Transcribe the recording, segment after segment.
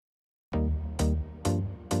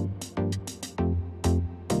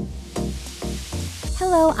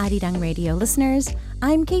Hello, Arirang Radio listeners.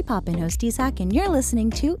 I'm K-pop and host Isak, and you're listening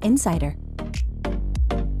to Insider.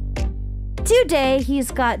 Today,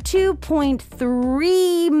 he's got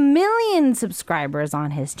 2.3 million subscribers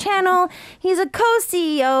on his channel. He's a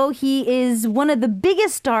co-CEO. He is one of the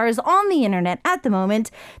biggest stars on the internet at the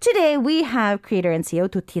moment. Today, we have creator and CEO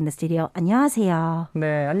도티 in the studio. 안녕하세요.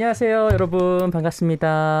 네, 안녕하세요, 여러분.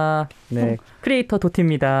 반갑습니다. 네, 크리에이터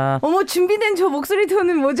도티입니다. 어머, 준비된 저 목소리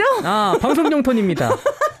톤은 뭐죠? 아, 방송용 톤입니다.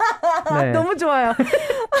 네. 너무 좋아요.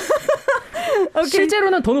 okay.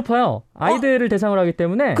 실제로는 더 높아요. 아이들을 대상으로 하기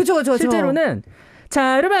때문에. 그죠. 실제로는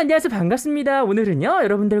자, 여러분 안녕하세요. 반갑습니다. 오늘은요,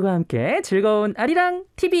 여러분들과 함께 즐거운 아리랑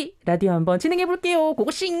TV 라디오 한번 진행해 볼게요.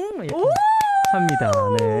 고고싱! 합니다.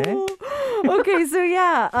 네. Okay, so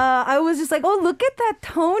yeah, I was just like, oh, look at that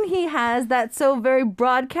tone he has, that so very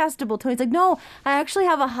broadcastable tone. He's like, no, I actually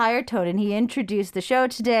have a higher tone. And he introduced the show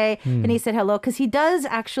today and he said hello because he does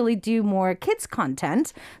actually do more kids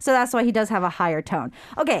content. So that's why he does have a higher tone.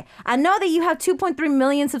 Okay, I know that you have 2.3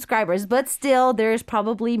 million subscribers, but still there's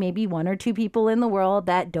probably maybe one or two people in the world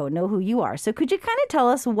that don't know who you are. So could you kind of tell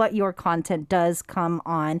us what your content does come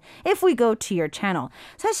on if we go to your channel?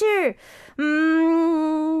 사실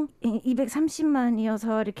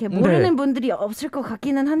 230만이어서 이렇게 모르는 분들이 없을 것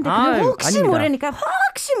같기는 한데 혹시 모르니까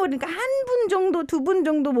한 분 정도, 두 분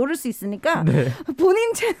정도 모를 수 있으니까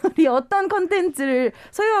본인 채널이 어떤 컨텐츠를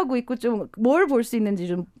소유하고 있고 좀 뭘 볼 수 있는지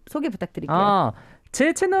좀 소개 부탁드릴게요.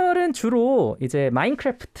 제 채널은 주로 이제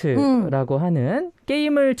마인크래프트라고 하는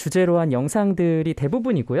게임을 주제로 한 영상들이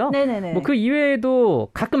대부분이고요. 네네네. 뭐 그 이외에도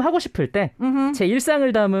가끔 하고 싶을 때 제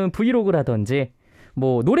일상을 담은 브이로그라든지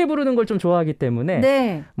뭐 노래 부르는 걸 좀 좋아하기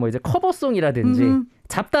때문에 뭐 이제 커버송이라든지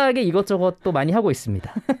잡다하게 이것저것 또 많이 하고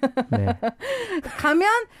있습니다. 네. 가면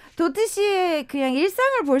도티 씨의 그냥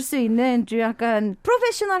일상을 볼 수 있는 좀 약간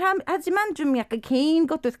프로페셔널하지만 좀 약간 개인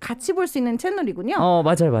것도 같이 볼 수 있는 채널이군요.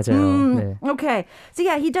 맞아요. 네. Okay. So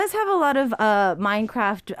yeah, he does have a lot of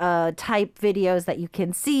Minecraft type videos that you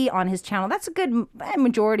can see on his channel. That's a good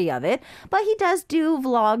majority of it. But he does do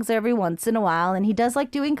vlogs every once in a while, and he does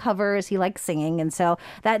like doing covers. He likes singing, and so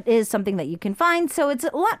that is something that you can find. So it's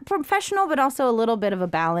a lot professional, but also a little bit of a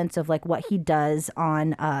balance of like what he does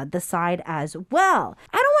on the side as well.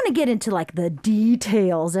 I don't want to get into like the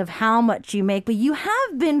details of how much you make, but you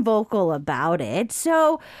have been vocal about it.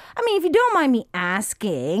 So, I mean, if you don't mind me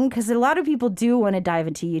asking, because a lot of people do want to dive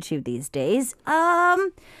into YouTube these days, how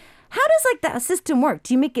does like that system work?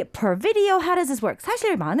 Do you make it per video? How does this work?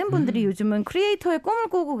 사실 많은 분들이 요즘은 크리에이터의 꿈을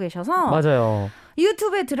꾸고 계셔서 맞아요.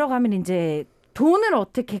 유튜브에 들어가면 이제 돈을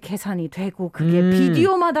어떻게 계산이 되고 그게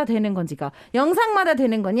비디오마다 되는 건지가 영상마다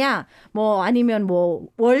되는 거냐 뭐 아니면 뭐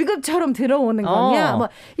월급처럼 들어오는 거냐 뭐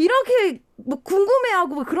이렇게 뭐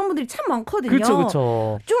궁금해하고 뭐 그런 분들이 참 많거든요.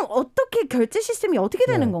 그렇죠. 좀 어떻게 결제 시스템이 어떻게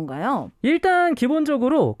되는 건가요? 일단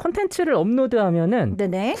기본적으로 콘텐츠를 업로드하면은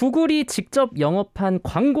구글이 직접 영업한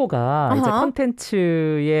광고가 이제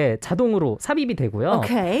콘텐츠에 자동으로 삽입이 되고요.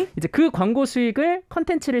 이제 그 광고 수익을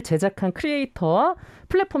콘텐츠를 제작한 크리에이터와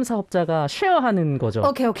플랫폼 사업자가 쉐어하는 거죠.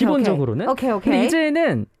 기본적으로는. 근데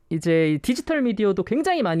이제는 이제 디지털 미디어도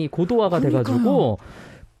굉장히 많이 고도화가 돼가지고.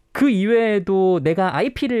 그 이외에도 내가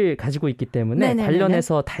IP를 가지고 있기 때문에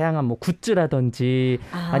관련해서 다양한 뭐 굿즈라든지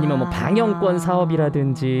아니면 뭐 방영권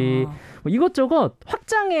사업이라든지 뭐 이것저것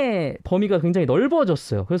확장의 범위가 굉장히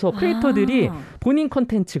넓어졌어요. 그래서 크리에이터들이 본인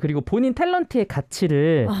콘텐츠 그리고 본인 탤런트의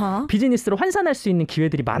가치를 비즈니스로 환산할 수 있는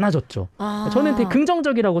기회들이 많아졌죠. 저는 되게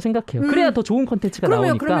긍정적이라고 생각해요. 그래야 더 좋은 콘텐츠가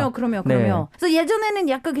나오니까. 그럼요. 그래서 예전에는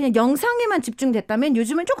약간 그냥 영상에만 집중됐다면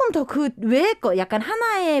요즘은 조금 더 그 외의 거 약간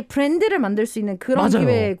하나의 브랜드를 만들 수 있는 그런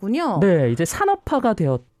기회군요. 네, 이제 산업화가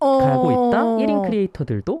가고 있다. 1인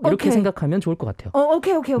크리에이터들도 이렇게 생각하면 좋을 것 같아요.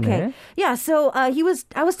 Okay. Yeah, so I was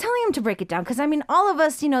telling him to break it down because I mean, all of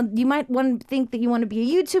us, you know, you might want to think that you want to be a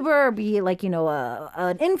YouTuber or be like, you know,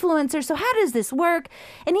 an influencer. So how does this work?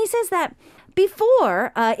 And he says that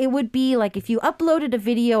before, it would be like if you uploaded a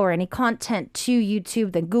video or any content to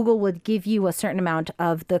YouTube, then Google would give you a certain amount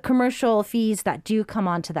of the commercial fees that do come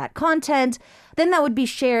onto that content. Then that would be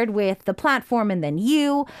shared with the platform and then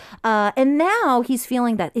you. And now he's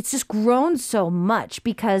feeling that it's just grown so much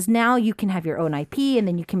because now you can have your own IP and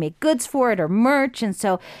then you can make goods for it or merch. And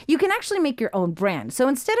so you can actually make your own brand. So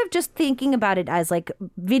instead of just thinking about it as like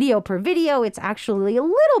video per video, it's actually a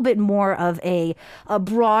little bit more of a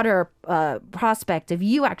broader prospect of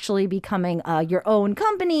you actually becoming your own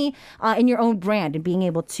company and your own brand and being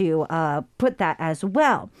able to put that as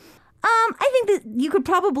well. I think that you could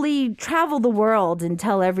probably travel the world and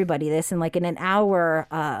tell everybody this in like in an hour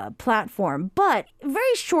platform. But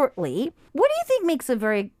very shortly, what do you think makes a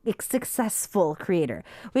very successful creator?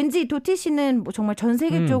 왠지 도티 씨는 뭐 정말 전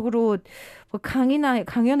세계적으로 뭐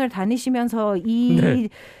강연을 다니시면서 이 네.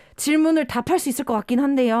 질문을 답할 수 있을 것 같긴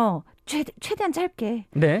한데요. 최대한 짧게.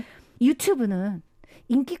 네. 유튜브는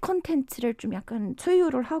인기 콘텐츠를 좀 약간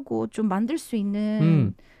소유를 하고 좀 만들 수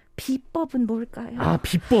있는 비법은 뭘까요? 아,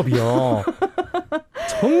 비법이요.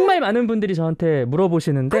 정말 많은 분들이 저한테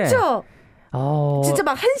물어보시는데. 그렇죠. 진짜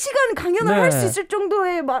막 1시간 강연을 할 수 있을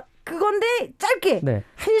정도의 막 그건데 짧게. 네.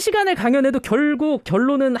 1시간을 강연해도 결국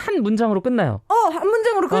결론은 한 문장으로 끝나요. 한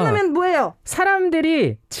문장으로 끝나면 뭐예요?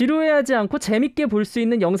 사람들이 지루해하지 않고 재밌게 볼 수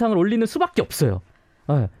있는 영상을 올리는 수밖에 없어요.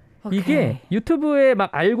 이게 유튜브의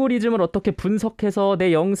막 알고리즘을 어떻게 분석해서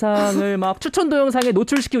내 영상을 막 추천 동영상에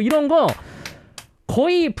노출시키고 이런 거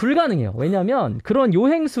거의 불가능해요. 왜냐하면 그런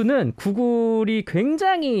요행수는 구글이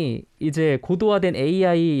굉장히 이제 고도화된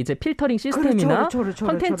AI 이제 필터링 시스템이나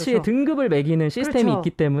콘텐츠의 등급을 매기는 시스템이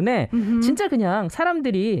있기 때문에 진짜 그냥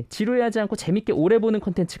사람들이 지루해하지 않고 재밌게 오래 보는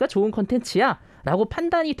콘텐츠가 좋은 콘텐츠야라고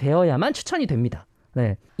판단이 되어야만 추천이 됩니다.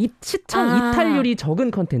 네, 시청 이탈률이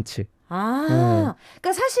적은 콘텐츠.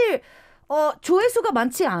 그러니까 사실 조회수가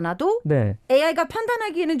많지 않아도 네. AI가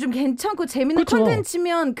판단하기에는 좀 괜찮고 재밌는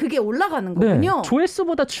콘텐츠면 그게 올라가는 거군요. 네.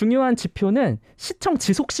 조회수보다 중요한 지표는 시청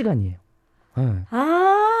지속 시간이에요. 네.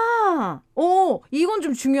 이건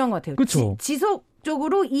좀 중요한 것 같아요. 그렇죠.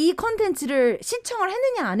 지속적으로 이 콘텐츠를 시청을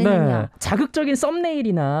했느냐 안 했느냐. 네. 자극적인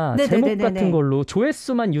썸네일이나 제목 같은 걸로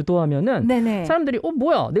조회수만 유도하면은 사람들이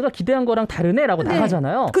뭐야 내가 기대한 거랑 다르네라고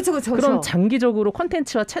나가잖아요. 그쵸. 그럼 장기적으로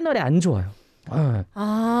콘텐츠와 채널에 안 좋아요.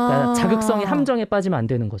 그러니까 자극성이 함정에 빠지면 안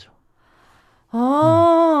되는 거죠.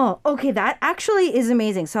 Okay, that actually is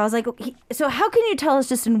amazing. So I was like, so how can you tell us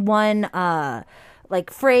just in one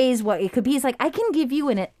like phrase what it could be? He's like, I can give you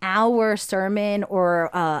an hour sermon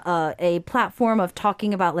or a platform of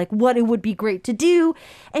talking about like what it would be great to do.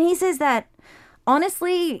 And he says that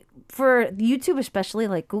honestly, for YouTube especially,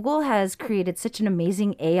 like Google has created such an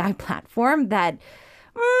amazing AI platform that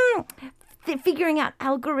figuring out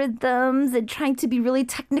algorithms and trying to be really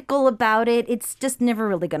technical about it, it's just never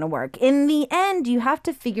really going to work. In the end, you have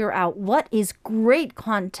to figure out what is great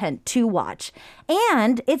content to watch.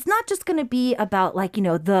 And it's not just going to be about like,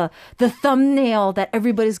 the thumbnail that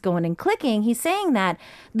everybody's going and clicking. He's saying that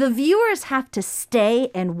the viewers have to stay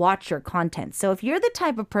and watch your content. So if you're the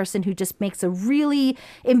type of person who just makes a really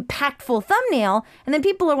impactful thumbnail and then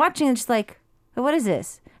people are watching and just like, what is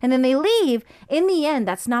this? And then they leave, in the end,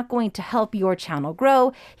 that's not going to help your channel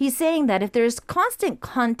grow. He's saying that if there's constant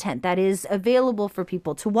content that is available for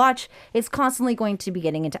people to watch, it's constantly going to be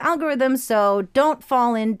getting into algorithms. So don't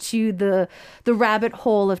fall into the rabbit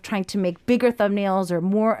hole of trying to make bigger thumbnails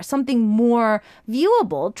or something more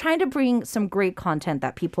viewable, trying to bring some great content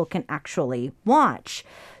that people can actually watch.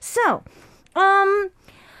 So,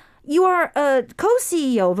 you are a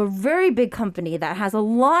co-CEO of a very big company that has a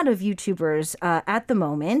lot of YouTubers at the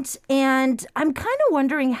moment. And I'm kind of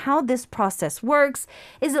wondering how this process works.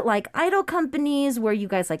 Is it like idol companies where you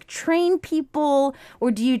guys like train people?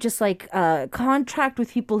 Or do you just like contract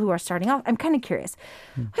with people who are starting off? I'm kind of curious.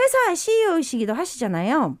 회사 CEO이시기도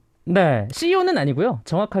하시잖아요. 네, CEO는 아니고요.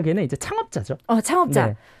 정확하게는 이제 창업자죠. 창업자.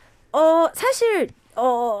 네. 사실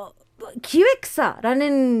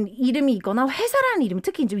기획사라는 이름이 있거나 회사라는 이름,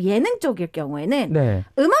 특히 좀 예능 쪽일 경우에는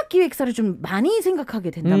음악 기획사를 좀 많이 생각하게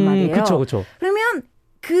된단 말이에요. 그렇죠. 그러면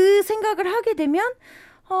그 생각을 하게 되면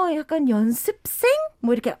약간 연습생?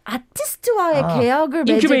 뭐 이렇게 아티스트와의 계약을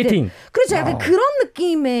인큐베이팅. 그렇죠. 약간 그런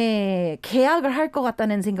느낌의 계약을 할 것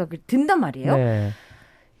같다는 생각이 든단 말이에요. 네.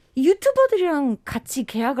 유튜버들이랑 같이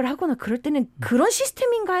계약을 하거나 그럴 때는 그런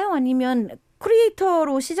시스템인가요? 아니면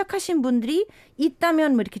크리에이터로 시작하신 분들이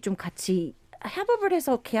있다면 뭐 이렇게 좀 같이 협업을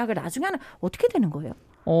해서 계약을 나중에 하는 어떻게 되는 거예요?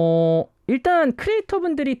 일단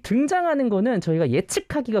크리에이터분들이 등장하는 거는 저희가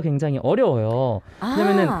예측하기가 굉장히 어려워요.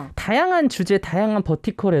 왜냐면은 다양한 주제, 다양한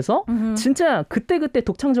버티컬에서 진짜 그때그때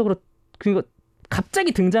독창적으로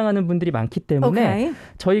갑자기 등장하는 분들이 많기 때문에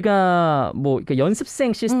저희가 뭐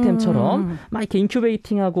연습생 시스템처럼 막 이렇게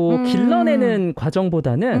인큐베이팅하고 길러내는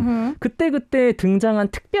과정보다는 그때그때 등장한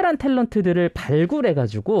특별한 탤런트들을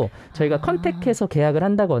발굴해가지고 저희가 컨택해서 계약을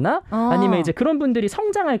한다거나 아니면 이제 그런 분들이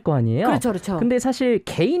성장할 거 아니에요. 그렇죠. 근데 사실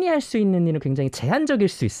개인이 할 수 있는 일은 굉장히 제한적일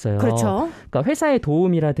수 있어요. 그렇죠. 그러니까 회사의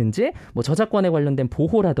도움이라든지 뭐 저작권에 관련된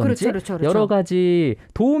보호라든지 그렇죠. 여러 가지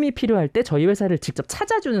도움이 필요할 때 저희 회사를 직접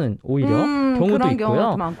찾아주는 오히려 경우도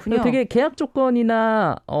있고요. 되게 계약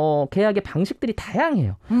조건이나 계약의 방식들이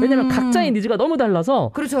다양해요. 왜냐하면 각자의 니즈가 너무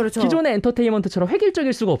달라서 그렇죠. 기존의 엔터테인먼트처럼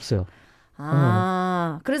획일적일 수가 없어요.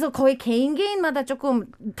 그래서 거의 개인마다 조금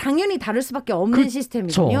당연히 다를 수밖에 없는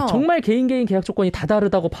시스템이군요. 정말 개인 계약 조건이 다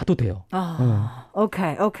다르다고 봐도 돼요.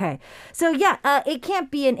 Okay. So it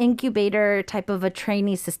can't be an incubator type of a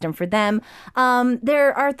trainee system for them.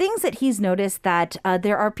 There are things that he's noticed that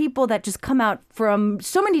there are people that just come out from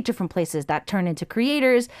so many different places that turn into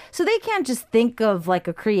creators. So they can't just think of like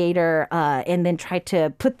a creator and then try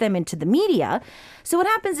to put them into the media. So what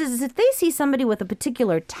happens is if they see somebody with a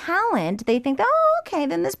particular talent, they think, okay,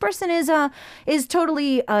 then this person is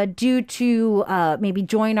totally due to maybe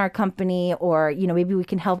join our company, or maybe we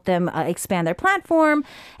can help them expand their platform.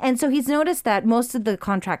 And so he's noticed that most of the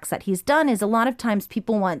contracts that he's done is a lot of times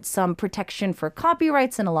people want some protection for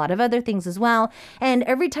copyrights and a lot of other things as well. And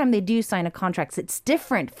every time they do sign a contract, it's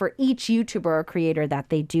different for each YouTuber or creator that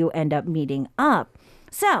they do end up meeting up.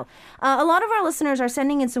 So, a lot of our listeners are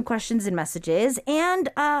sending in some questions and messages, and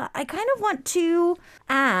I kind of want to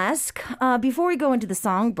ask, before we go into the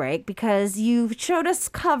song break, because you've showed us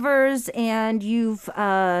covers and you've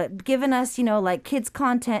given us, like kids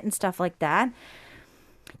content and stuff like that.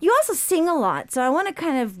 You also sing a lot, so I want to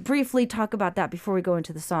kind of briefly talk about that before we go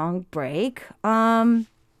into the song break. 많은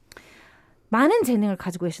재능을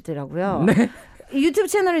가지고 계시더라고요. 네. 유튜브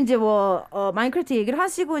채널은 이제 마인크래프트 얘기를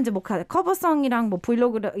하시고 이제 커버송이랑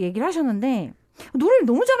브이로그 얘기를 하셨는데 노래를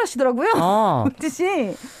너무 잘하시더라고요.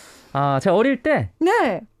 뜻이. 제가 어릴 때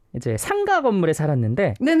네. 이제 상가 건물에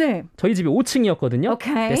살았는데 네네. 저희 집이 5층이었거든요.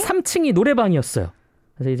 오케이. 3층이 노래방이었어요.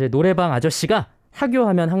 그래서 이제 노래방 아저씨가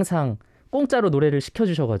하교하면 항상 공짜로 노래를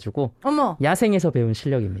시켜주셔가지고 야생에서 배운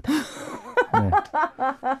실력입니다. 네.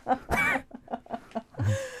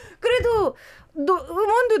 그래도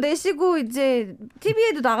음원도 내시고 이제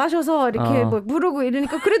TV에도 나가셔서 이렇게 부르고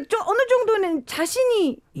이러니까 그래도 어느 정도는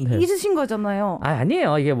자신이 있으신 거잖아요.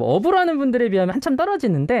 아니에요. 이게 어부라는 분들에 비하면 한참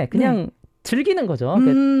떨어지는데 그냥 즐기는 거죠.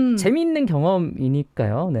 재미있는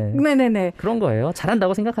경험이니까요. 네. 네네네. 그런 거예요.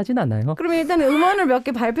 잘한다고 생각하진 않아요. 그러면 일단 음원을 몇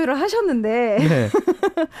개 발표를 하셨는데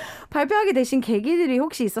발표하게 되신 계기들이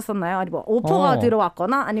혹시 있었었나요? 아니면 오퍼가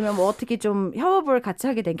들어왔거나 아니면 어떻게 좀 협업을 같이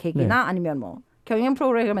하게 된 계기나 아니면 경연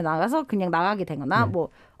프로그램에 나가서 그냥 나가게 되거나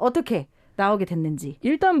어떻게 나오게 됐는지.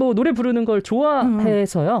 일단 노래 부르는 걸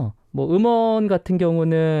좋아해서요. 음원 같은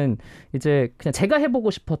경우는 이제 그냥 제가 해보고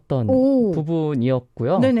싶었던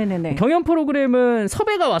부분이었고요. 네네네. 경연 프로그램은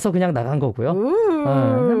섭외가 와서 그냥 나간 거고요.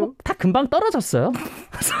 다 금방 떨어졌어요.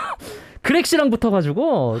 그렉 씨랑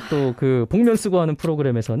붙어가지고 또 그 복면 쓰고 하는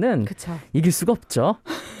프로그램에서는 그쵸. 이길 수가 없죠.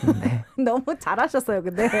 네. 너무 잘하셨어요,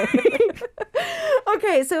 근데.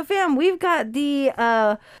 Okay, so fam, we've got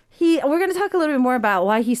we're going to talk a little bit more about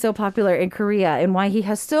why he's so popular in Korea and why he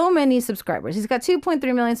has so many subscribers. He's got 2.3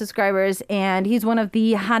 million subscribers, and he's one of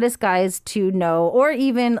the hottest guys to know or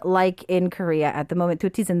even like in Korea at the moment.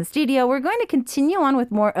 Tuti's in the studio. We're going to continue on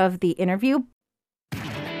with more of the interview.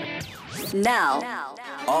 Now,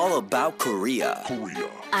 all about Korea.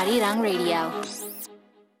 Arirang Radio.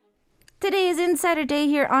 Today is Insider Day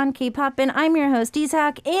here on K-Pop, and I'm your host,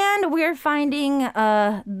 Isak, and we're finding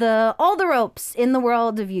all the ropes in the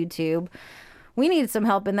world of YouTube. We need some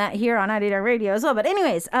help in that here on Arirang Radio as well. But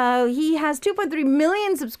anyways, he has 2.3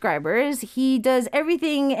 million subscribers. He does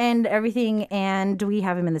everything, and we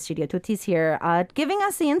have him in the studio. Tuti's here giving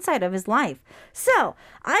us the insight of his life. So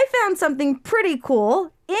I found something pretty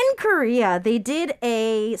cool. In Korea, they did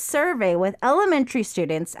a survey with elementary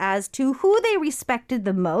students as to who they respected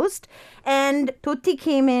the most. And Tuti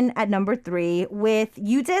came in at number 3 with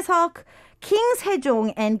Yoo Jae-seok, King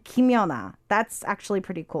Sejong, and Kim Yeona. That's actually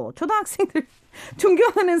pretty cool. 초등학생들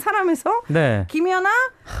존경하는 사람에서 김연아,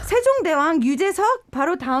 세종대왕, 유재석,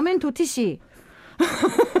 바로 다음엔 도티 씨.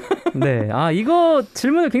 네, 이거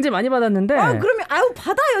질문을 굉장히 많이 받았는데. 그러면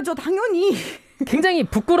받아요, 저 당연히. 굉장히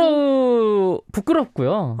부끄럽고요.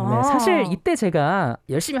 네, 사실 이때 제가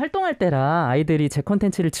열심히 활동할 때라 아이들이 제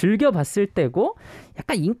콘텐츠를 즐겨봤을 때고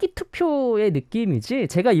약간 인기 투표의 느낌이지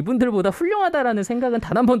제가 이분들보다 훌륭하다라는 생각은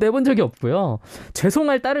단 한 번도 해본 적이 없고요.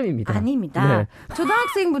 죄송할 따름입니다. 아닙니다. 네.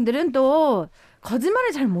 초등학생분들은 또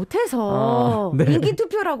거짓말을 잘 못해서 인기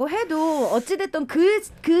투표라고 해도 어찌됐든 그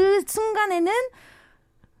순간에는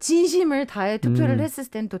진심을 다해 투표를 했을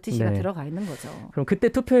땐 도티 씨가 들어가 있는 거죠. 그럼 그때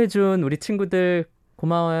투표해준 우리 친구들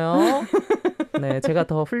고마워요. 네, 제가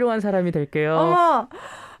더 훌륭한 사람이 될게요. 어머.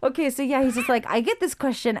 Okay, so he's just like, I get this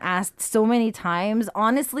question asked so many times.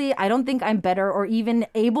 Honestly, I don't think I'm better or even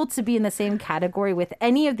able to be in the same category with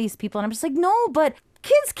any of these people. And I'm just like, no, but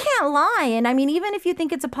kids can't lie. And I mean, even if you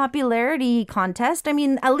think it's a popularity contest, I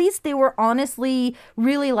mean, at least they were honestly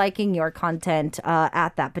really liking your content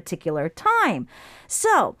at that particular time.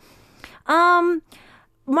 So,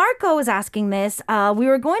 Marco was asking this. We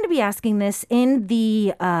were going to be asking this in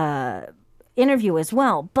the interview as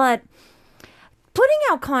well. But putting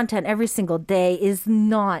out content every single day is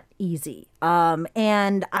not easy.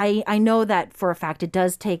 And I know that for a fact it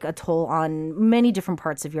does take a toll on many different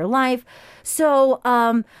parts of your life. So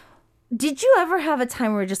did you ever have a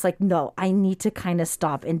time where you're just like, no, I need to kind of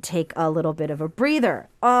stop and take a little bit of a breather?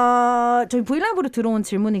 저희 브이라이브로 들어온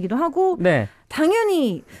질문이기도 하고 네.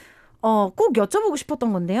 당연히 꼭 여쭤보고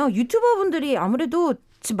싶었던 건데요. 유튜버분들이 아무래도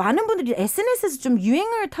많은 분들이 SNS에서 좀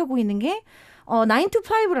유행을 타고 있는 게 9 to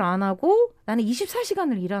 5를 안 하고 나는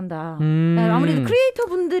 24시간을 일한다. 아무래도 크리에이터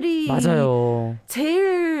분들이 맞아요.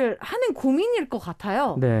 제일 하는 고민일 것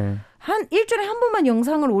같아요. 네. 한 일주일에 한 번만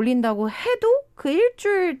영상을 올린다고 해도 그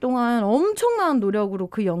일주일 동안 엄청난 노력으로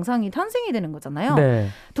그 영상이 탄생이 되는 거잖아요. 네.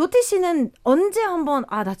 도티 씨는 언제 한번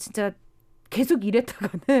나 진짜 계속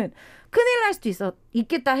이랬다가는 큰일 날 수도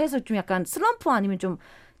있겠다 해서 좀 약간 슬럼프 아니면 좀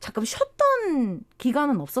잠깐 쉬었던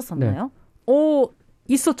기간은 없었었나요? 네.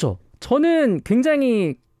 있었죠. 저는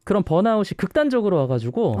굉장히 그런 번아웃이 극단적으로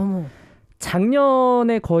와가지고 어머.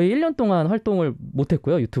 작년에 거의 1년 동안 활동을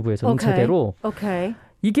못했고요. 유튜브에서는 제대로.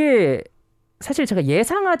 이게 사실 제가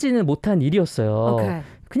예상하지는 못한 일이었어요.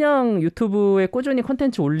 그냥 유튜브에 꾸준히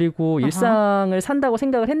콘텐츠 올리고 일상을 산다고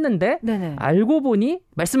생각을 했는데 네네. 알고 보니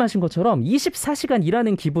말씀하신 것처럼 24시간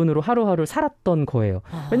일하는 기분으로 하루하루 살았던 거예요.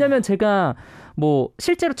 왜냐하면 제가 뭐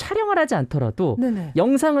실제로 촬영을 하지 않더라도 네네.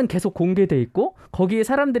 영상은 계속 공개돼 있고 거기에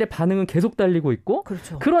사람들의 반응은 계속 달리고 있고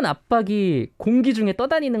그렇죠. 그런 압박이 공기 중에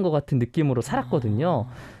떠다니는 것 같은 느낌으로 살았거든요.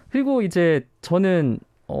 그리고 이제 저는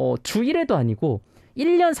주 1회도 아니고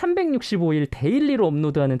 1년 365일 데일리로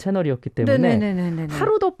업로드하는 채널이었기 때문에 네네네네네.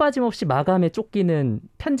 하루도 빠짐없이 마감에 쫓기는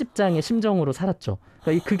편집장의 심정으로 살았죠.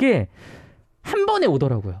 그러니까 그게 한 번에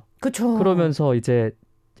오더라고요. 그렇죠. 그러면서 이제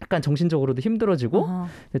약간 정신적으로도 힘들어지고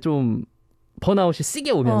좀 번아웃이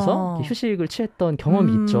세게 오면서 휴식을 취했던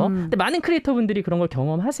경험이 있죠. 근데 많은 크리에이터분들이 그런 걸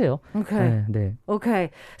경험하세요. Okay. 네.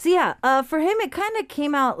 Okay. So yeah, for him it kind of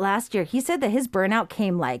came out last year. He said that his burnout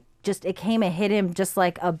came it came and hit him just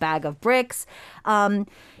like a bag of bricks.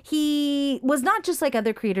 He was not just like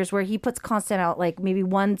other creators where he puts content out like maybe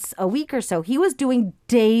once a week or so. He was doing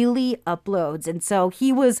daily uploads. And so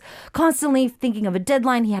he was constantly thinking of a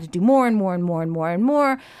deadline. He had to do more and more and more and more and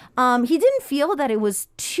more. He didn't feel that it was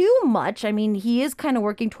too much. I mean, he is kind of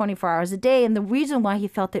working 24 hours a day. And the reason why he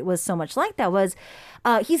felt it was so much like that was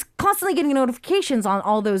he's constantly getting notifications on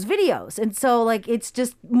all those videos. And so like it's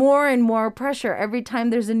just more and more pressure every time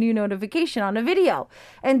there's a new notification on a video.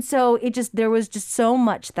 And so there was just so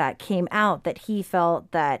much that came out that he felt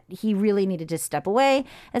that he really needed to step away.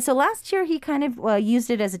 And so last year he kind of used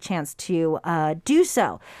it as a chance to do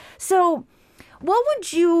so. So what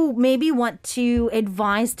would you maybe want to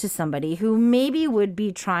advise to somebody who maybe would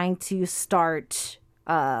be trying to start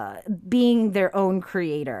being their own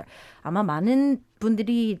creator? 아마 많은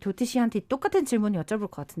분들이 도티 씨한테 똑같은 질문 여쭤볼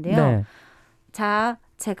것 같은데요. 네. 자,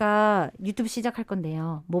 제가 유튜브 시작할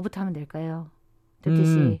건데요. 뭐부터 하면 될까요? 도티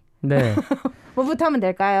씨. 네. 뭐부터 하면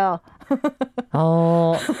될까요?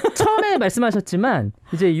 처음에 말씀하셨지만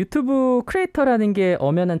이제 유튜브 크리에이터라는 게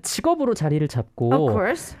엄연한 직업으로 자리를 잡고 Of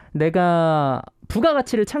course. 내가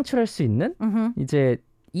부가가치를 창출할 수 있는 이제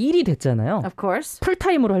일이 됐잖아요. Of course.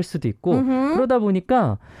 풀타임으로 할 수도 있고 그러다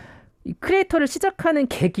보니까 이 크리에이터를 시작하는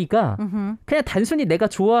계기가 그냥 단순히 내가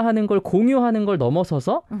좋아하는 걸 공유하는 걸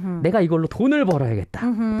넘어서서 내가 이걸로 돈을 벌어야겠다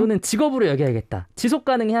또는 직업으로 여겨야겠다 지속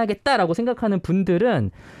가능해야겠다라고 생각하는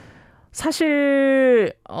분들은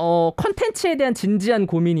사실 컨텐츠에 대한 진지한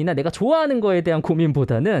고민이나 내가 좋아하는 거에 대한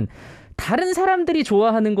고민보다는 다른 사람들이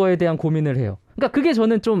좋아하는 거에 대한 고민을 해요. 그러니까 그게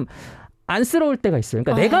저는 좀 안쓰러울 때가 있어요.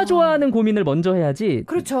 그러니까 내가 좋아하는 고민을 먼저 해야지.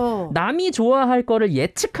 그렇죠. 남이 좋아할 거를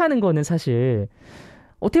예측하는 거는 사실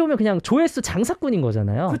어떻게 보면 그냥 조회수 장사꾼인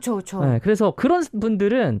거잖아요. 그렇죠, 그렇죠. 네, 그래서 그런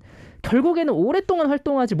분들은 결국에는 오랫동안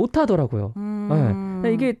활동하지 못하더라고요.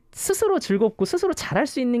 네, 이게 스스로 즐겁고 스스로 잘할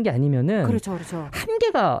수 있는 게 아니면은 그렇죠, 그렇죠.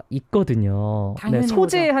 한계가 있거든요. 당연히 네,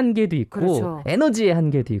 소재의 그렇죠. 한계도 있고 그렇죠. 에너지의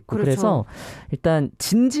한계도 있고 그렇죠. 그래서 일단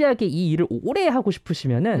진지하게 이 일을 오래 하고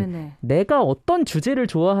싶으시면은 네네. 내가 어떤 주제를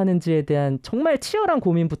좋아하는지에 대한 정말 치열한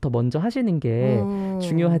고민부터 먼저 하시는 게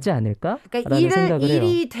중요하지 않을까라는 그러니까 생각을 해요.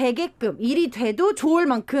 일이 되게끔 일이 돼도 좋을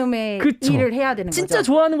만큼의 그쵸. 일을 해야 되는 진짜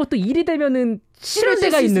거죠. 좋아하는 것도 일이 되면은 싫을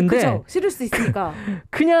때가 있는데 그쵸? 싫을 수 있으니까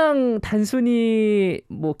그냥 단순히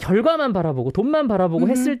뭐 결과만 바라보고 돈만 바라보고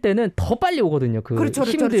했을 때는 더 빨리 오거든요. 그 그렇죠,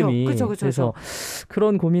 힘듦이. 그렇죠. 그래서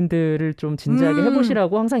그런 고민들을 좀 진지하게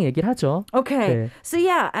해보시라고 항상 얘기를 하죠. Okay. 네. So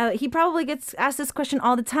yeah, he probably gets asked this question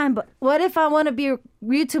all the time, but what if I want to be a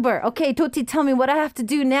YouTuber? Okay, Toti, tell me what I have to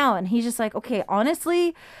do now. And he's just like, okay,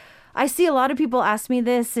 honestly, I see a lot of people ask me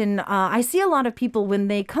this, and I see a lot of people when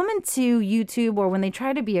they come into YouTube or when they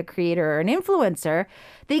try to be a creator or an influencer,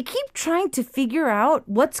 they keep trying to figure out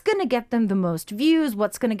what's going to get them the most views,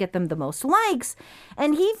 what's going to get them the most likes.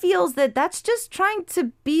 And he feels that that's just trying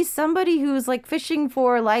to be somebody who's like fishing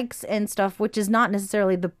for likes and stuff, which is not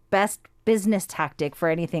necessarily the best business tactic for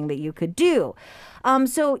anything that you could do.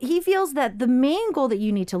 So he feels that the main goal that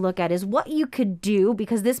you need to look at is what you could do,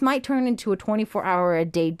 because this might turn into a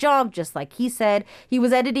 24-hour-a-day job, just like he said. He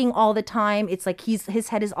was editing all the time. It's like his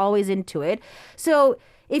head is always into it. So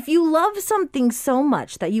if you love something so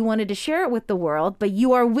much that you wanted to share it with the world, but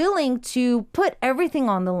you are willing to put everything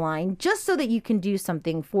on the line just so that you can do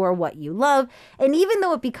something for what you love, and even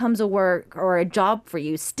though it becomes a work or a job for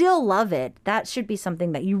you, still love it, that should be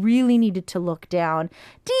something that you really needed to look down,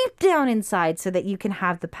 deep down inside, so that you can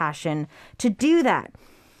have the passion to do that.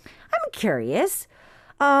 I'm curious.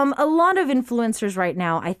 A lot of influencers right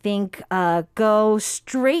now, I think, go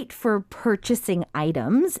straight for purchasing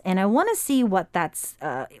items, and I want to see what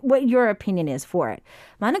your opinion is for it.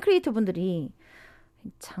 많은 크리에이터분들이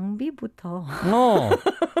장비부터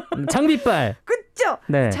장비빨 그렇죠?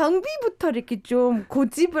 네. 장비부터 이렇게 좀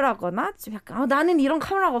고집을 하거나 좀 약간 나는 이런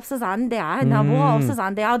카메라가 없어서 안 돼. 나 뭐가 없어서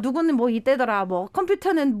안 돼. 누구는 뭐 이때더라. 뭐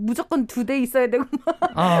컴퓨터는 무조건 2대 있어야 되고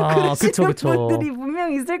그러시는 분들이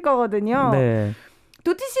분명 있을 거거든요. 네.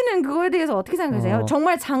 도티 씨는 그거에 대해서 어떻게 생각하세요?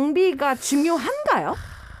 정말 장비가 중요한가요?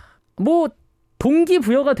 뭐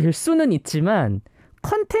동기부여가 될 수는 있지만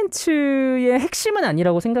컨텐츠의 핵심은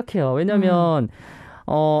아니라고 생각해요. 왜냐하면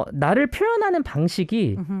나를 표현하는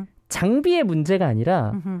방식이 장비의 문제가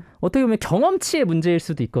아니라 어떻게 보면 경험치의 문제일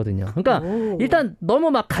수도 있거든요. 그러니까 일단 너무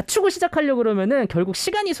막 갖추고 시작하려고 그러면은 결국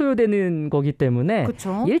시간이 소요되는 거기 때문에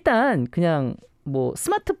그쵸? 일단 그냥 뭐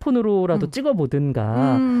스마트폰으로라도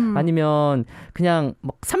찍어보든가 아니면 그냥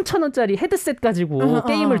막 3,000원짜리 헤드셋 가지고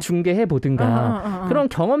게임을 중계해보든가 그런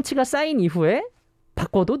경험치가 쌓인 이후에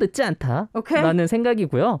바꿔도 늦지 않다라는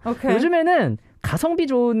생각이고요. 요즘에는 가성비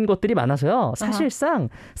좋은 것들이 많아서요. 사실상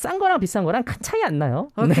싼 거랑 비싼 거랑 큰 차이 안 나요.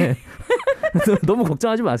 네. 너무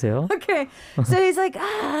걱정하지 마세요. Okay. So he's like,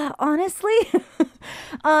 honestly,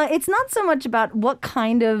 it's not so much about what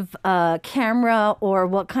kind of camera or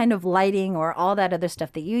what kind of lighting or all that other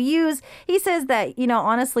stuff that you use. He says that,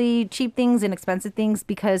 honestly, cheap things and expensive things,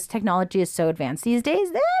 because technology is so advanced these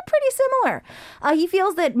days, they're pretty similar. He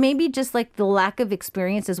feels that maybe just like the lack of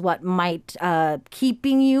experience is what might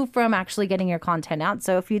keeping you from actually getting your content out.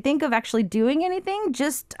 So if you think of actually doing anything,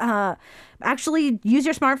 just actually use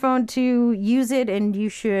your smartphone to use it and you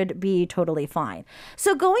should be totally fine.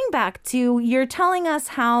 So going back to, you're telling us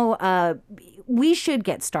how we should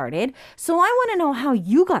get started. So I want to know how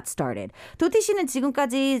you got started. 도티 씨는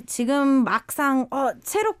지금 막상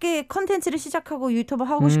새롭게 컨텐츠를 시작하고 유튜브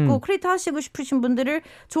하고 싶고 크리에이터 하시고 싶으신 분들을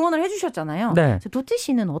조언을 해주셨잖아요. 네. 도티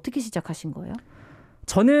씨는 어떻게 시작하신 거예요?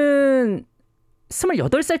 저는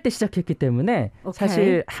 28살 때 시작했기 때문에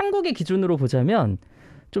사실 한국의 기준으로 보자면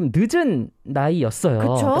좀 늦은 나이였어요.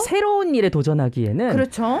 그러니까 새로운 일에 도전하기에는.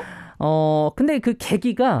 그렇죠. 근데 그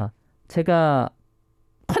계기가 제가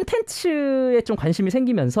컨텐츠에 좀 관심이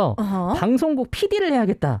생기면서 방송국 PD를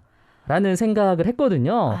해야겠다라는 생각을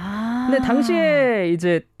했거든요. 근데 당시에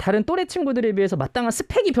이제 다른 또래 친구들에 비해서 마땅한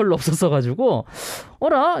스펙이 별로 없었어가지고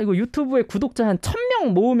이거 유튜브에 구독자 한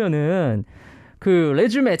 1,000명 모으면은 그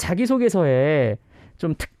레주메 자기소개서에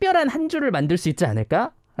좀 특별한 한 줄을 만들 수 있지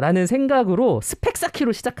않을까라는 생각으로 스펙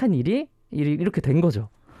쌓기로 시작한 일이 이렇게 된 거죠.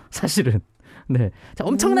 사실은. 네. 자,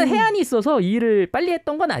 엄청난 해안이 있어서 이 일을 빨리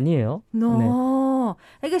했던 건 아니에요. 네.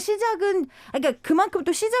 그러니까 그만큼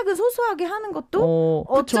또 시작은 소소하게 하는 것도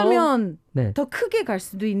어쩌면 네. 더 크게 갈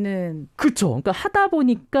수도 있는. 그렇죠. 그러니까 하다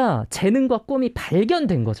보니까 재능과 꿈이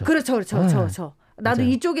발견된 거죠. 그렇죠. 나도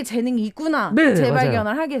맞아요. 이쪽에 재능이 있구나. 네,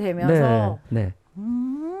 재발견을 맞아요. 하게 되면서. 네.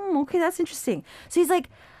 Okay, that's interesting. So he's like,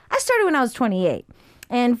 I started when I was 28.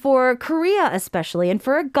 And for Korea especially, and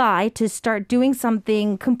for a guy to start doing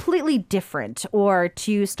something completely different or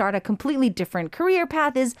to start a completely different career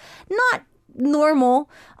path is not normal,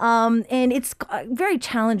 and it's very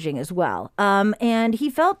challenging as well. And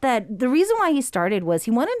he felt that the reason why he started was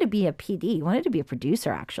he wanted to be a PD, he wanted to be a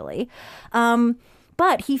producer actually.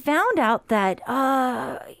 But he found out that,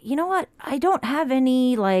 you know what, I don't have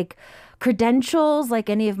any credentials like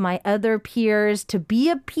any of my other peers to be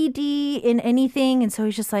a PD in anything. And so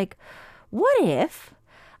he's just like, what if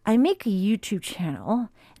I make a YouTube channel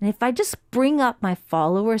and if I just bring up my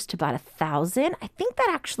followers to about 1,000, I think that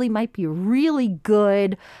actually might be a really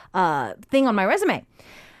good thing on my resume.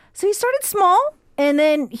 So he started small And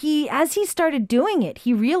then as he started doing it,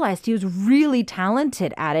 he realized he was really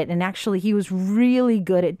talented at it. And actually, he was really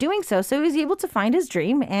good at doing so. So he was able to find his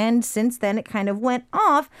dream. And since then, it kind of went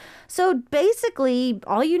off. So basically,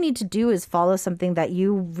 all you need to do is follow something that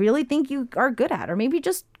you really think you are good at, or maybe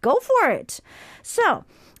just go for it. So,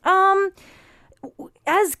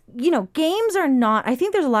 as you know, games are not, I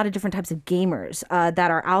think there's a lot of different types of gamers that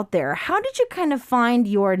are out there. How did you kind of find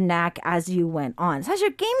your knack as you went on?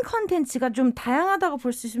 사실 게임 컨텐츠가 좀 다양하다고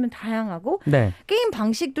볼 수 있으면 다양하고 네. 게임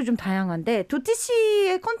방식도 좀 다양한데 도티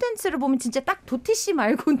씨의 컨텐츠를 보면 진짜 딱 도티 씨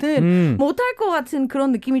말고는 못할 것 같은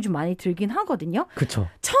그런 느낌이 좀 많이 들긴 하거든요. 그렇죠.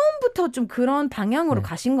 처음부터 좀 그런 방향으로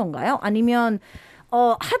가신 건가요? 아니면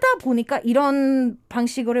하다 보니까 이런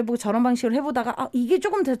방식으로 해보고 저런 방식으로 해보다가 이게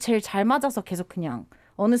조금 더 제일 잘 맞아서 계속 그냥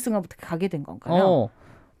어느 순간부터 가게 된 건가요?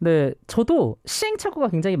 네, 저도 시행착오가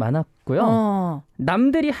굉장히 많았고요.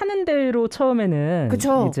 남들이 하는 대로 처음에는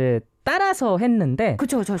그쵸. 이제 따라서 했는데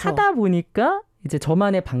그쵸. 하다 보니까 이제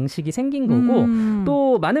저만의 방식이 생긴 거고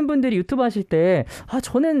또 많은 분들이 유튜브 하실 때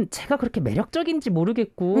저는 제가 그렇게 매력적인지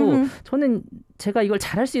모르겠고 저는 제가 이걸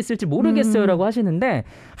잘할 수 있을지 모르겠어요라고 하시는데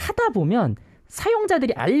하다 보면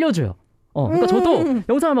사용자들이 알려줘요. 그러니까 저도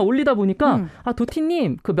영상을 막 올리다 보니까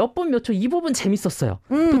도티님 그 몇 분 몇 초 이 부분 재밌었어요.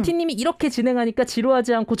 도티님이 이렇게 진행하니까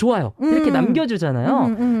지루하지 않고 좋아요. 이렇게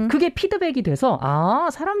남겨주잖아요. 그게 피드백이 돼서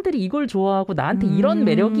사람들이 이걸 좋아하고 나한테 이런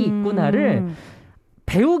매력이 있구나를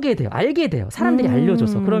배우게 돼요. 알게 돼요. 사람들이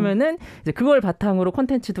알려줘서. 그러면은 이제 그걸 바탕으로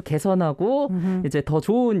콘텐츠도 개선하고 이제 더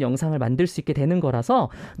좋은 영상을 만들 수 있게 되는 거라서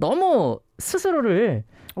너무 스스로를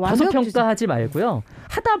과소평가하지 말고요.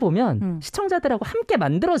 하다 보면 시청자들하고 함께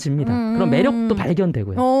만들어집니다. 그런 매력도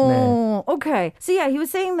발견되고요. 네. Okay. So yeah, he was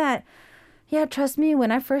saying that yeah, trust me,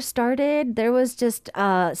 when I first started, there was just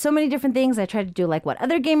so many different things. I tried to do like what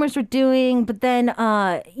other gamers were doing, but then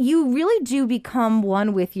you really do become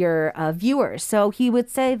one with your viewers. So he would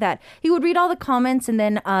say that he would read all the comments and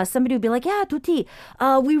then somebody would be like, yeah, Doti,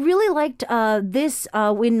 we really liked this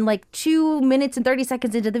when like 2 minutes and 30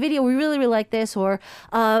 seconds into the video, we really, really like this. Or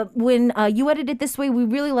when you edit it this way, we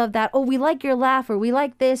really love that. Oh, we like your laugh, or we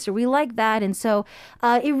like this, or we like that. And so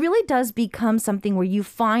it really does become something where you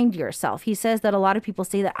find yourself. He says that a lot of people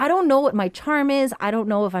say that I don't know what my charm is. I don't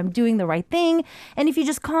know if I'm doing the right thing. And if you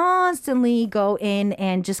just constantly go in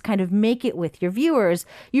and just kind of make it with your viewers,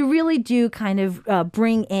 you really do kind of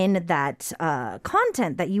bring in that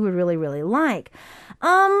content that you would really, really like.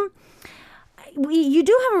 You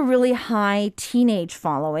do have a really high teenage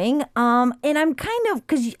following. And I'm kind of,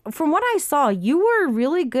 because from what I saw, you were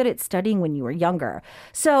really good at studying when you were younger.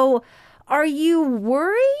 So are you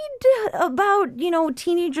worried about,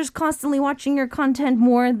 teenagers constantly watching your content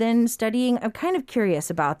more than studying? I'm kind of curious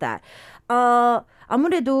about that.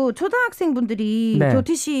 아무래도 초등학생분들이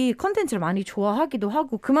도티 씨 컨텐츠를 많이 좋아하기도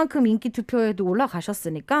하고 그만큼 인기 투표에도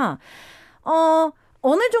올라가셨으니까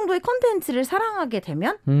어느 정도의 컨텐츠를 사랑하게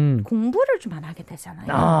되면 공부를 좀 안 하게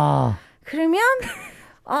되잖아요. 그러면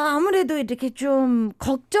아무래도 이렇게 좀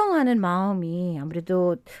걱정하는 마음이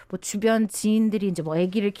아무래도 뭐 주변 지인들이 이제 뭐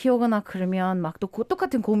아기를 키우거나 그러면 막 또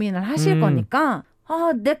똑같은 고민을 하실 거니까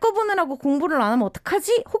내 거 보느라고 공부를 안 하면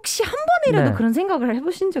어떡하지? 혹시 한 번이라도 그런 생각을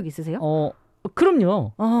해보신 적 있으세요?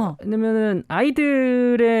 그럼요. 왜냐면은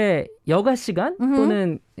아이들의 여가 시간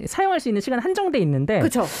또는 사용할 수 있는 시간 한정돼 있는데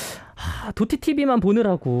그쵸. 도티 TV만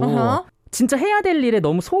보느라고 진짜 해야 될 일에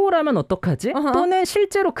너무 소홀하면 어떡하지? 또는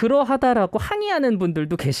실제로 그러하다라고 항의하는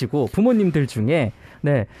분들도 계시고 부모님들 중에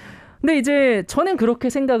근데 이제 저는 그렇게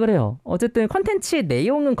생각을 해요. 어쨌든 콘텐츠의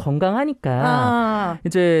내용은 건강하니까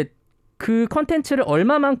이제 그 콘텐츠를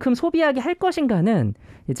얼마만큼 소비하게 할 것인가는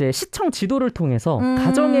이제 시청 지도를 통해서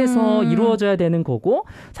가정에서 이루어져야 되는 거고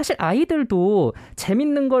사실 아이들도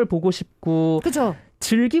재밌는 걸 보고 싶고 그쵸.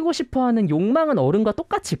 즐기고 싶어하는 욕망은 어른과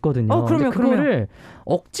똑같이 있거든요. 그럼요. 그거를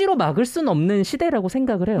억지로 막을 수는 없는 시대라고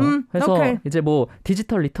생각을 해요. 그래서 이제 뭐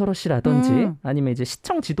디지털 리터러시라든지 아니면 이제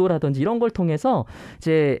시청 지도라든지 이런 걸 통해서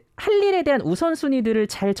이제 할 일에 대한 우선순위들을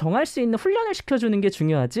잘 정할 수 있는 훈련을 시켜주는 게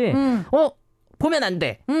중요하지. 보면 안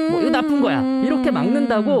돼. 뭐 이거 나쁜 거야. 이렇게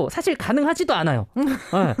막는다고 사실 가능하지도 않아요.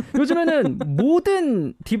 요즘에는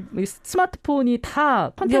모든 스마트폰이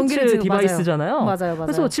다 콘텐츠 디바이스잖아요. 맞아요.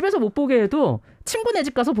 그래서 집에서 못 보게 해도 친구네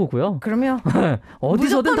집 가서 보고요. 그럼요.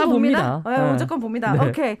 어디서든 다 봅니다. 무조건 봅니다.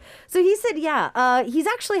 Okay. So he said, he's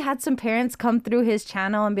actually had some parents come through his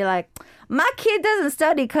channel and be like, my kid doesn't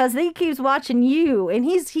study because he keeps watching you, and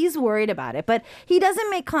he's worried about it. But he doesn't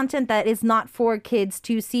make content that is not for kids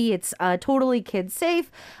to see. It's totally kid safe.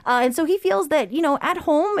 And so he feels that, you know, at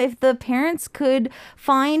home, if the parents could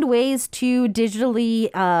find ways to digitally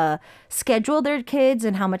schedule their kids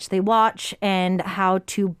and how much they watch and how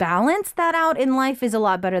to balance that out in life is a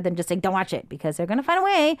lot better than just saying, don't watch it, because they're going to find a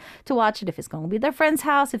way to watch it. If it's going to be their friend's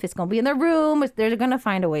house, if it's going to be in their room, they're going to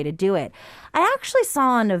find a way to do it. I actually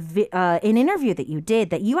saw in an interview that you did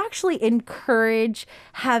that you actually encourage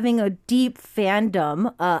having a deep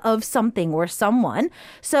fandom of something or someone.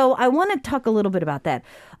 So I want to talk a little bit about that.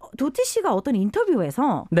 도티 씨가 어떤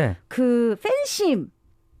인터뷰에서 네. 그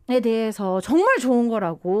팬심에 대해서 정말 좋은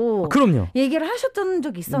거라고 그럼요. 얘기를 하셨던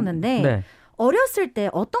적이 있었는데 네. 어렸을 때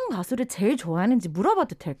어떤 가수를 제일 좋아하는지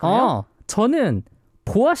물어봐도 될까요? 저는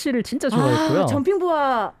보아 씨를 진짜 좋아했고요.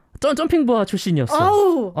 점핑보아. 점핑보아 출신이었어요.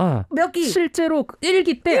 아우, 몇 기? 실제로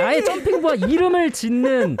 1기 때 아예 점핑보아 이름을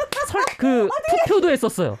짓는 투표도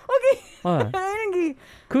했었어요. 오케이.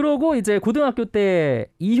 그러고 이제 고등학교 때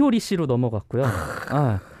이효리 씨로 넘어갔고요.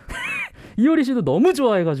 이효리 씨도 너무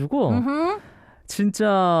좋아해가지고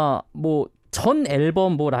진짜 뭐 전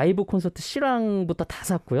앨범 뭐 라이브 콘서트 실황부터 다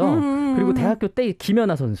샀고요. 그리고 대학교 때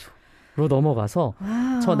김연아 선수로 넘어가서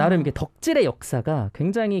저 나름 이게 덕질의 역사가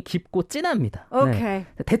굉장히 깊고 진합니다. 오케이. 네.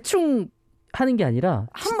 대충 하는 게 아니라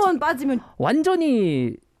한 번 빠지면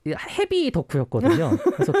완전히 헤비 덕후였거든요.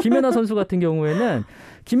 그래서 김연아 선수 같은 경우에는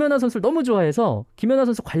김연아 선수를 너무 좋아해서 김연아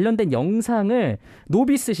선수 관련된 영상을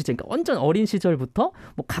노비스 시절, 그러니까 완전 어린 시절부터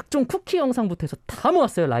뭐 각종 쿠키 영상부터 해서 다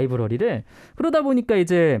모았어요, 라이브러리를. 그러다 보니까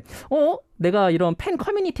이제 내가 이런 팬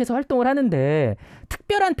커뮤니티에서 활동을 하는데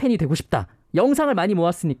특별한 팬이 되고 싶다. 영상을 많이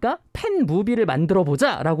모았으니까 팬 무비를 만들어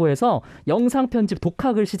보자라고 해서 영상 편집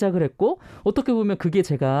독학을 시작을 했고, 어떻게 보면 그게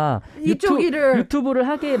제가 유튜브를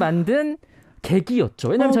하게 만든 계기였죠.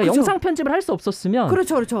 왜냐하면 제가 영상 편집을 할 수 없었으면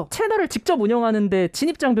그렇죠. 채널을 직접 운영하는데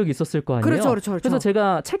진입장벽이 있었을 거 아니에요. 그렇죠. 그래서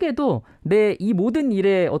제가 책에도 내 이 모든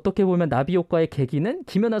일에 어떻게 보면 나비 효과의 계기는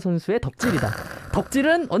김연아 선수의 덕질이다.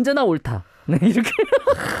 덕질은 언제나 옳다. 네, 이렇게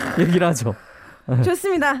얘기를 하죠.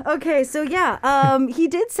 좋습니다. Okay, so yeah, he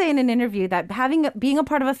did say in an interview that being a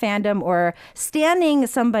part of a fandom or standing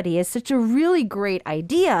somebody is such a really great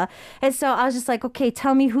idea. And so I was just like, okay,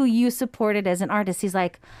 tell me who you supported as an artist. He's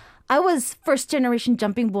like, I was first generation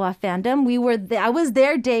Jumping Boa fandom. I was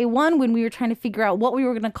there day one when we were trying to figure out what we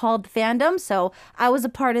were going to call the fandom. So I was a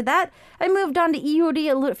part of that. I moved on to Iori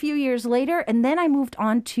a few years later, and then I moved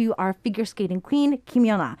on to our figure skating queen, Kim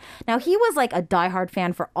Yona. Now, he was like a diehard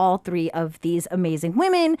fan for all three of these amazing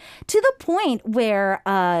women, to the point where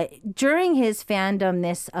during his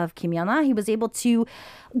fandomness of Kim Yona, he was able to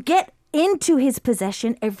get into his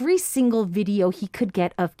possession every single video he could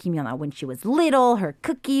get of Kim Yona when she was little, her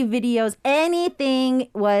cookie videos, anything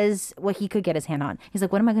was what he could get his hand on. He's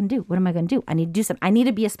like, what am I going to do? I need to do something. I need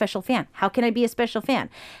to be a special fan. How can I be a special fan?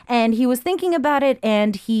 And he was thinking about it,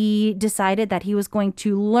 and he decided that he was going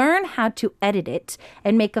to learn how to edit it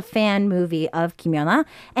and make a fan movie of Kim Yona.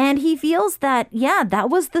 And he feels that, yeah, that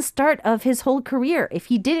was the start of his whole career. If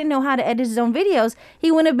he didn't know how to edit his own videos,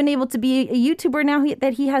 he wouldn't have been able to be a YouTuber now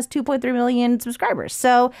that he has 2.3 million subscribers.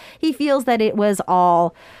 So he feels that it was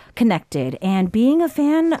all connected. And being a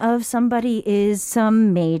fan of somebody is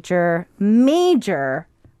some major, major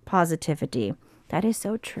positivity. That is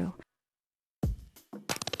so true.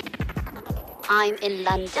 I'm in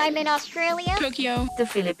London. I'm in Australia. Tokyo. The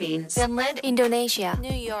Philippines. Finland. Indonesia.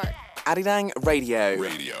 New York. Arirang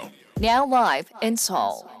Radio. Now live in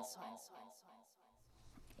Seoul.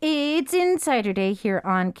 It's Insider Day here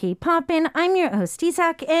on K-Poppin'. I'm your host,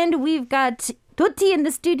 Isak, and we've got Doti in the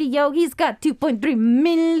studio. He's got 2.3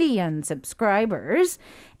 million subscribers.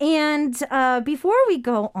 And before we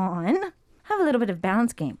go on, have a little bit of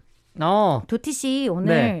balance game. 도티 씨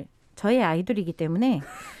오늘 저의 아이돌이기 때문에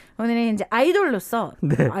오늘은 이제 아이돌로서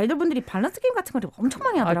아이돌분들이 밸런스 게임 같은 걸 엄청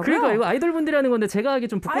많이 하더라고요. 그러니까 이거 아이돌분들이 하는 건데 제가 하기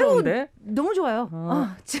좀 부끄러운데. 너무 좋아요.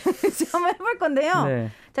 지금 한번 해볼 건데요.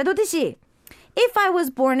 자, 도티 씨. If I was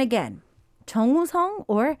born again, 정우성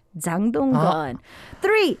or 장동건?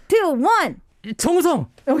 3, 2, 1. 정우성.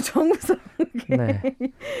 정우성.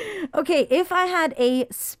 Okay. Okay, if I had a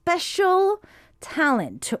special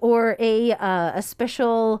talent or a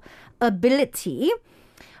special ability,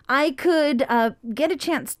 I could get a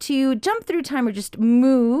chance to jump through time or just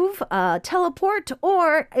move, teleport,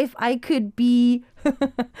 or if I could be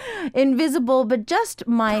invisible but just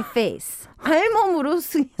my face. 알몸으로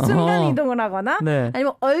순간 이동을 하거나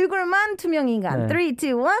아니면 얼굴만 투명 인간. 3,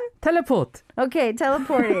 2, 1. 텔레포트. Okay,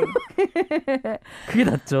 teleporting. 그게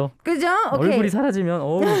낫죠. 그죠? Okay. 얼굴이 사라지면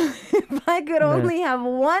If I could only have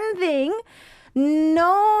one thing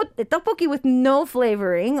no 떡볶이 with no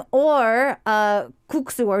flavoring or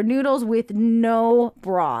국수 or noodles with no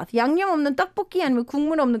broth. 양념 없는 떡볶이 아니면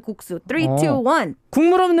국물 없는 국수. 3, 2, 1.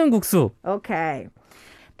 국물 없는 국수. Okay.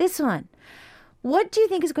 This one. What do you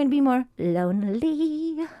think is going to be more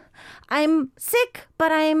lonely? I'm sick,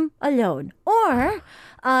 but I'm alone. Or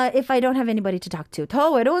if I don't have anybody to talk to. 더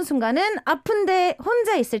외로운 순간은 아픈데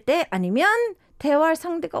혼자 있을 때 아니면 대화할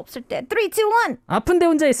상대가 없을 때. 3, 2, 1. 아픈데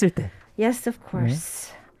혼자 있을 때. Yes, of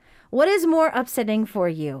course. What is more upsetting for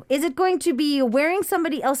you? Is it going to be wearing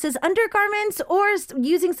somebody else's undergarments or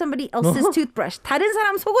using somebody else's toothbrush? 다른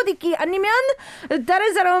사람 속옷 입기 아니면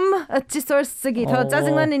다른 사람 칫솔 쓰기. 더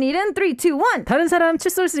짜증나는 일은 3, 2, 1. 다른 사람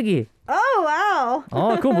칫솔 쓰기. Oh, wow.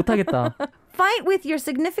 그거 못하겠다. Fight with your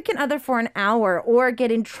significant other for an hour or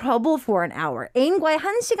get in trouble for an hour. 애인과의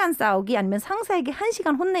 1시간 싸우기 아니면 상사에게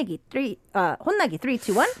 1시간 혼나기. 3,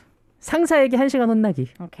 2, 1. 상사에게 1시간 혼나기.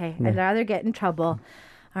 Okay, I'd rather get in trouble.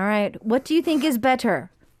 All right, what do you think is better?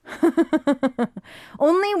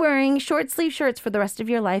 Only wearing short sleeve shirts for the rest of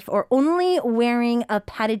your life or only wearing a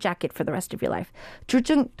padded jacket for the rest of your life? 둘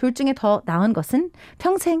중에 더 나은 것은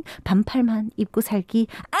평생 반팔만 입고 살기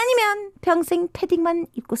아니면 평생 패딩만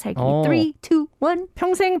입고 살기. 3, 2, 1.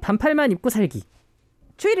 평생 반팔만 입고 살기.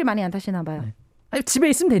 추위를 많이 안 타시나 봐요. 아니, 집에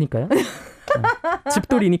있으면 되니까요.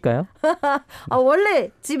 집돌이니까요. 원래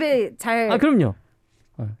집에 잘... 그럼요.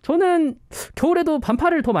 저는 겨울에도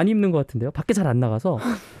반팔을 더 많이 입는 것 같은데요. 밖에 잘 안 나가서.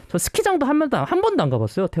 저 스키장도 한 번도 안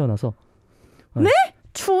가봤어요. 태어나서. 네?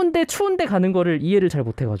 추운데 가는 거를 이해를 잘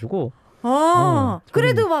못해가지고.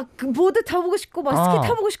 그래도 막 보드 타보고 싶고 막 스키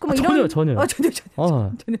타보고 싶고 막 이런. 전혀.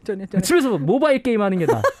 전혀. 집에서 모바일 게임 하는 게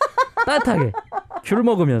나아. 따뜻하게 귤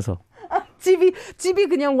먹으면서. 집이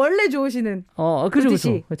그냥 원래 좋으시는. 그죠.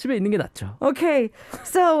 집에 있는 게 낫죠. Okay.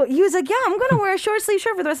 So he was like, yeah, I'm going to wear a short sleeve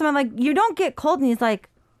shirt for the rest of my life. I'm like, you don't get cold. And he's like,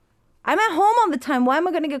 I'm at home all the time. Why am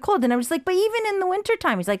I going to get cold? And I'm just like, but even in the winter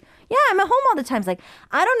time. He's like, yeah, I'm at home all the time. He's like,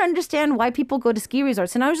 I don't understand why people go to ski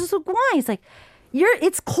resorts. And I was just like, why? He's like,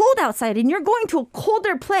 it's cold outside and you're going to a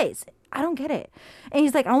colder place. I don't get it. And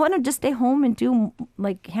he's like, I want to just stay home and do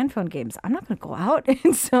like handphone games. I'm not going to go out.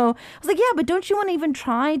 And so I was like, yeah, but don't you want to even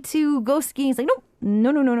try to go skiing? He's like,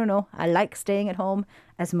 no. I like staying at home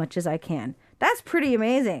as much as I can. That's pretty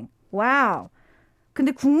amazing. Wow.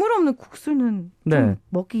 근데 국물 없는 국수는 좀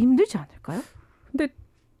먹기 힘들지 않을까요? 근데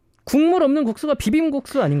국물 없는 국수가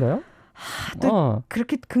비빔국수 아닌가요? 또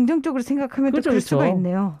그렇게 긍정적으로 생각하면 또 그럴 수가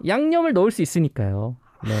있네요. 양념을 넣을 수 있으니까요.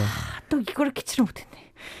 네. 또 이거를 캐치를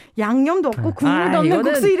못했네. 양념도 없고 국물도 없는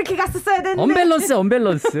국수 이렇게 갔었어야 됐는데.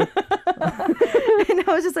 언밸런스. And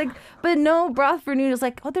I was just like, but no broth for noodles.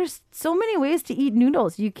 Like, there's so many ways to eat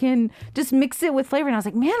noodles. You can just mix it with flavor. And I was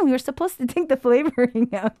like, man, we were supposed to take the flavoring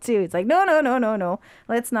out too. It's like, no.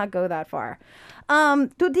 Let's not go that far.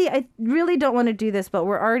 Tuti, I really don't want to do this, but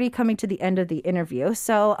we're already coming to the end of the interview.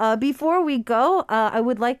 So before we go, I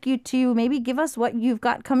would like you to maybe give us what you've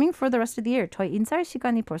got coming for the rest of the year. 저희 인사할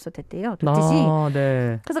시간이 벌써 됐대요, 도티 씨.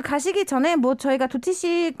 네. 그래서 가시기 전에 뭐 저희가 도티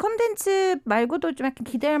씨 콘텐츠 말고도 좀 약간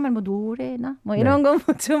기대할 만한 뭐 노래나 뭐 이런 거 뭐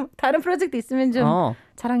좀 다른 프로젝트 있으면 좀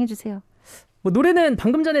자랑해 주세요. 뭐 노래는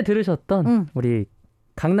방금 전에 들으셨던 우리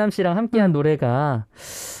강남 씨랑 함께한 노래가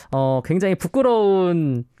굉장히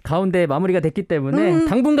부끄러운 가운데 마무리가 됐기 때문에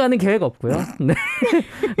당분간은 계획 없고요. 네.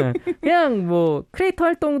 그냥 뭐 크리에이터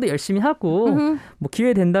활동도 열심히 하고 뭐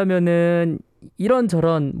기회 된다면은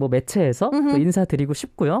이런저런 뭐 매체에서 또 인사드리고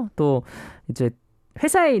싶고요. 또 이제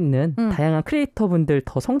회사에 있는 다양한 크리에이터 분들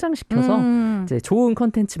더 성장시켜서 이제 좋은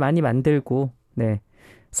컨텐츠 많이 만들고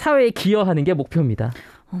사회에 기여하는 게 목표입니다.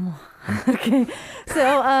 Okay,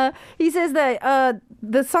 so he says that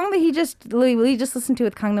the song that we just listened to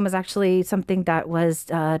with Gangnam is actually something that was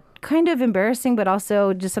kind of embarrassing, but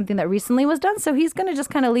also just something that recently was done. So he's going to just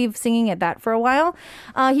kind of leave singing at that for a while.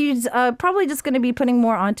 He's probably just going to be putting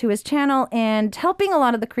more onto his channel and helping a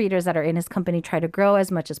lot of the creators that are in his company try to grow as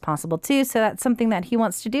much as possible too. So that's something that he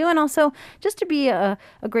wants to do, and also just to be a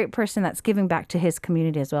great person that's giving back to his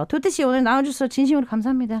community as well. 도티 씨 오늘 나와주셔서 진심으로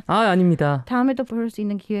감사합니다. 아닙니다. 다음에 또 볼 수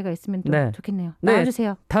있는 기회가 있으면 또 좋겠네요. 네.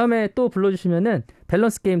 나와주세요. 다음에 또 불러주시면은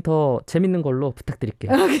밸런스 게임 더 재밌는 걸로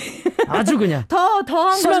부탁드릴게요. 아주 그냥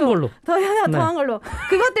더한 심한 걸로. 더한 걸로.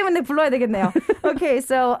 그것 때문에 불러야 되겠네요. Okay,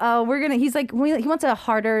 so he's like, he wants a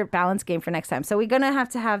harder balance game for next time. So we're gonna have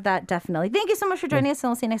to have that definitely. Thank you so much for joining us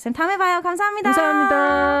and we'll see you next time. 다음에 봐요. 감사합니다.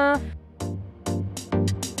 감사합니다.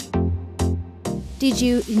 Did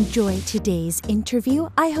you enjoy today's interview?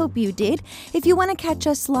 I hope you did. If you want to catch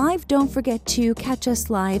us live, don't forget to catch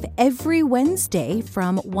us live every Wednesday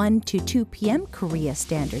from 1 to 2 p.m. Korea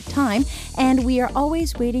Standard Time. And we are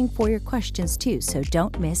always waiting for your questions too, so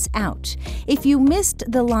don't miss out. If you missed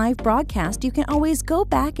the live broadcast, you can always go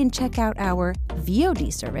back and check out our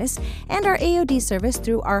VOD service and our AOD service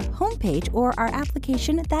through our homepage or our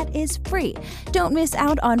application that is free. Don't miss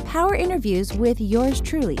out on Power Interviews with yours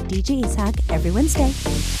truly, DJ Isak, every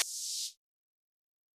Wednesday.